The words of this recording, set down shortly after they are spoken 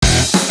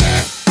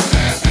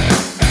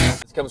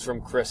It comes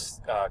from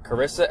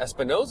Carissa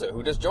Espinoza,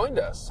 who just joined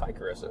us. Hi,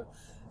 Carissa.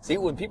 See,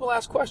 when people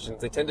ask questions,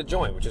 they tend to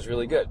join, which is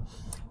really good.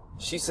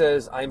 She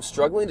says, I am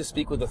struggling to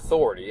speak with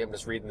authority. I'm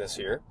just reading this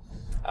here.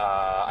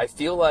 I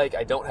feel like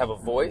I don't have a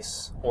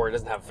voice or it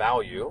doesn't have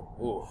value.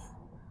 Ooh.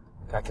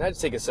 God, can I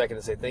just take a second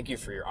and say thank you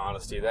for your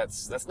honesty?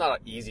 That's not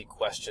an easy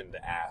question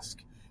to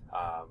ask.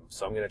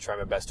 So I'm going to try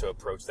my best to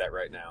approach that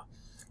right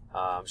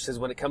now. She says,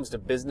 when it comes to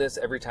business,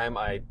 every time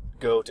I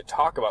go to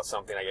talk about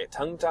something, I get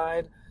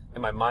tongue-tied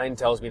and my mind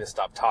tells me to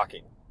stop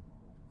talking.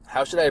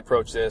 How should I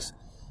approach this?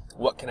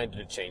 What can I do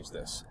to change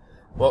this?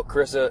 Well,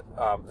 Carissa,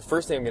 the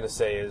first thing I'm going to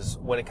say is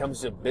when it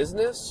comes to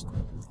business,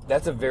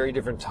 that's a very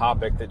different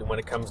topic than when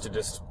it comes to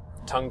just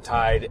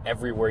tongue-tied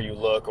everywhere you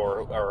look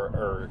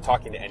or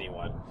talking to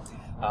anyone.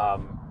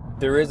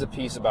 There is a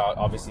piece about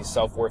obviously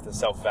self-worth and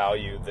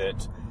self-value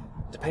that,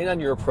 depending on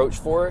your approach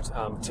for it,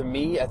 to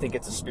me, I think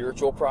it's a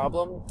spiritual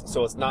problem.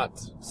 So it's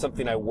not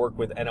something I work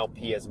with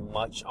NLP as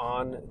much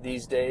on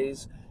these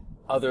days,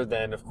 other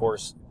than, of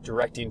course,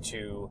 directing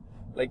to,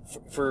 like,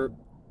 for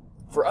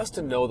us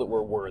to know that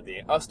we're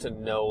worthy, us to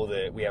know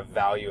that we have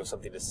value of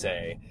something to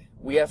say,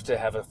 we have to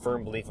have a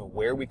firm belief of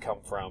where we come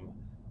from,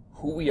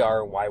 who we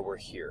are, and why we're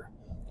here.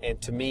 And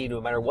to me,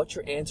 no matter what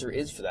your answer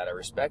is for that, I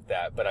respect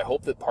that, but I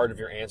hope that part of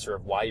your answer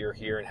of why you're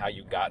here and how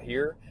you got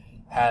here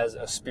has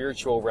a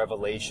spiritual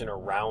revelation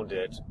around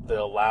it that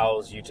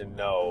allows you to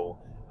know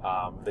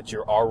that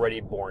you're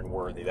already born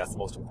worthy. That's the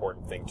most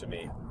important thing to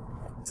me.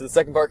 So the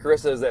second part,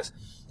 Carissa, is this.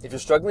 If you're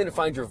struggling to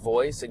find your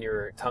voice and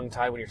you're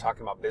tongue-tied when you're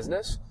talking about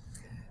business,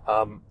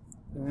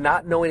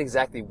 not knowing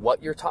exactly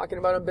what you're talking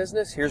about in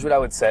business, here's what I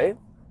would say.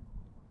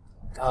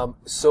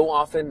 So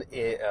often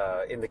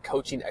in the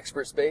coaching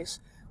expert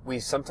space, we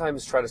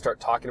sometimes try to start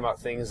talking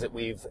about things that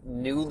we've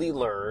newly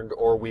learned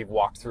or we've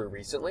walked through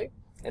recently.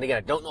 And again,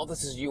 I don't know if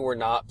this is you or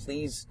not.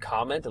 Please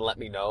comment and let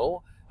me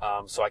know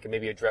so I can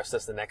maybe address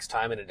this the next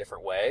time in a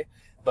different way.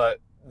 But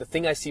the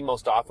thing I see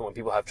most often when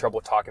people have trouble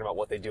talking about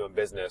what they do in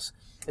business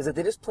is that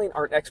they just plain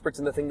aren't experts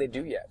in the thing they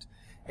do yet.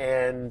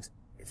 And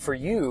for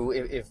you,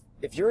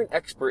 if you're an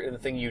expert in the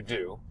thing you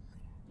do,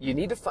 you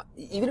need to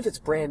even if it's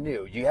brand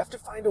new, you have to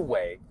find a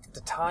way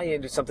to tie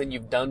into something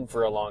you've done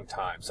for a long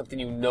time, something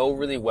you know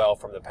really well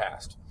from the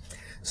past.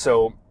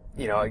 So,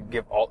 I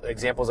give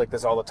examples like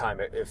this all the time.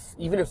 If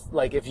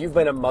you've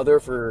been a mother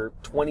for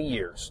 20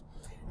 years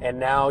and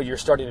now you're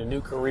starting a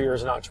new career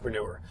as an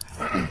entrepreneur,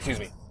 excuse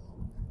me,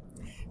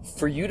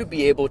 for you to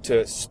be able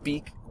to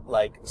speak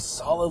like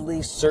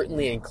solidly,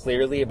 certainly, and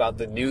clearly about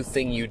the new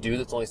thing you do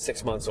that's only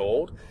 6 months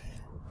old,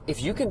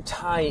 if you can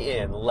tie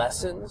in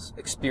lessons,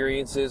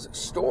 experiences,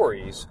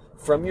 stories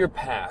from your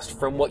past,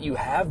 from what you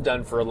have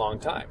done for a long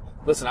time.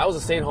 Listen, I was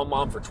a stay-at-home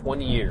mom for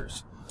 20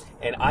 years,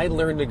 and I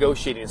learned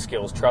negotiating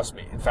skills, trust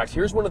me. In fact,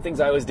 here's one of the things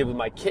I always did with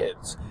my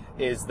kids,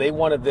 is they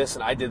wanted this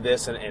and I did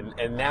this,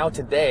 and now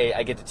today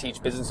I get to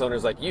teach business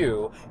owners like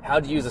you how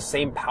to use the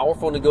same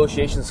powerful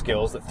negotiation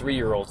skills that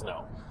 3-year-olds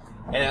know.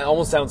 And it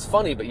almost sounds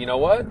funny, but you know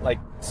what? Like,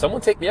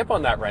 someone take me up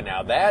on that right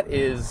now. That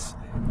is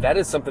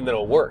something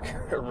that'll work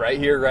right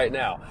here, right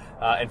now.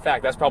 In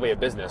fact, that's probably a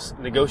business,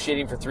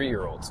 negotiating for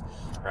 3-year-olds,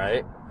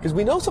 right? Because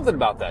we know something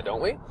about that,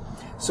 don't we?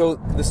 So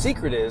the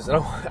secret is,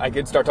 I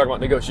could start talking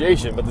about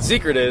negotiation, but the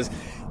secret is,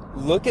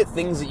 look at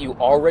things that you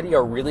already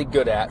are really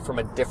good at from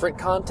a different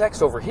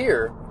context over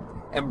here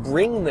and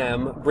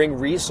bring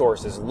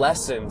resources,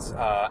 lessons,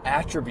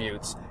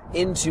 attributes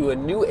into a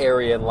new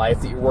area in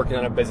life that you're working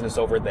on a business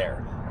over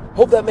there.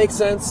 Hope that makes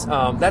sense.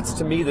 That's,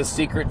 to me, the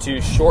secret to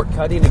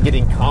shortcutting and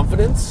getting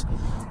confidence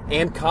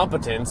and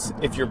competence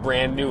if you're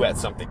brand new at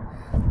something.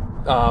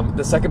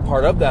 The second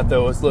part of that,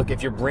 though, is, look,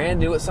 if you're brand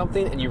new at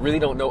something and you really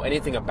don't know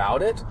anything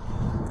about it,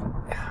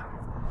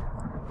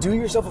 do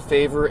yourself a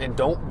favor and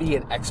don't be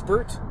an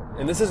expert.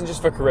 And this isn't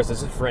just for Carissa,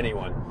 this is for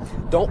anyone.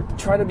 Don't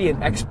try to be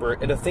an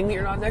expert at a thing that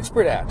you're not an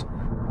expert at.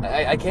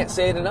 I can't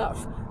say it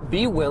enough.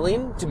 Be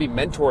willing to be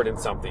mentored in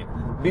something.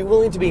 Be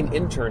willing to be an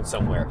intern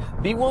somewhere.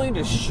 Be willing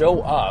to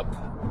show up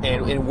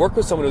and work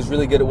with someone who's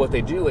really good at what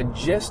they do and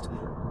just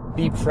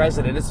be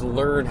present and just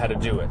learn how to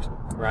do it,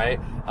 right?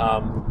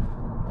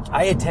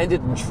 I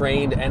attended and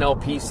trained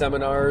NLP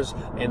seminars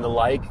and the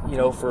like,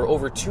 for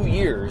over 2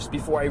 years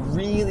before I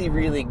really,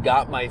 really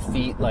got my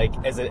feet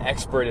as an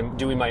expert in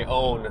doing my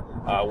own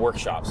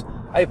workshops.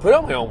 I put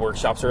on my own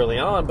workshops early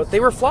on, but they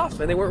were flops,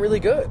 man. They weren't really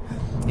good.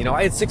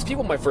 I had 6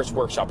 people in my first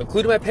workshop,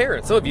 including my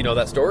parents. Some of you know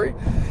that story.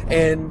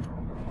 And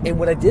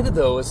what I did,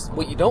 though, is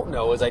what you don't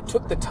know is I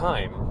took the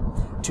time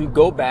to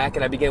go back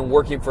and I began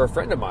working for a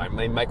friend of mine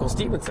named Michael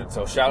Stevenson.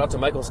 So shout out to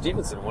Michael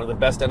Stevenson, one of the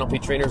best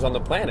NLP trainers on the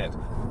planet.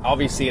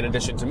 Obviously, in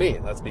addition to me,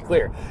 let's be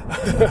clear.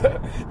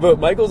 But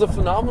Michael's a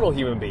phenomenal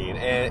human being,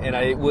 and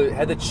I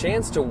had the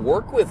chance to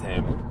work with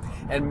him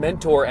and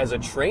mentor as a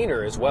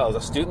trainer as well, as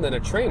a student and a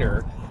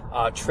trainer,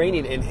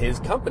 training in his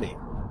company.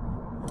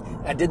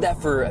 I did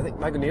that for, I think,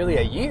 Michael, nearly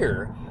a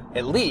year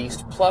at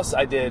least, plus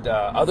I did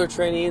other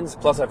trainings,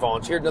 plus I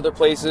volunteered in other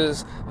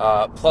places,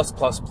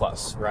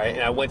 plus, right?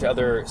 And I went to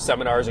other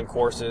seminars and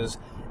courses,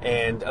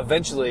 and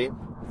eventually,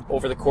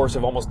 over the course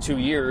of almost 2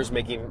 years,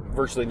 making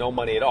virtually no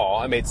money at all,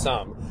 I made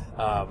some,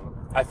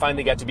 I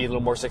finally got to be a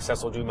little more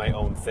successful doing my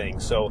own thing.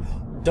 So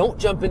don't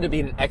jump into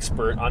being an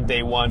expert on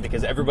day one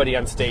because everybody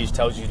on stage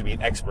tells you to be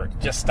an expert.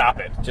 Just stop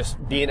it. Just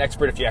be an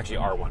expert if you actually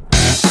are one.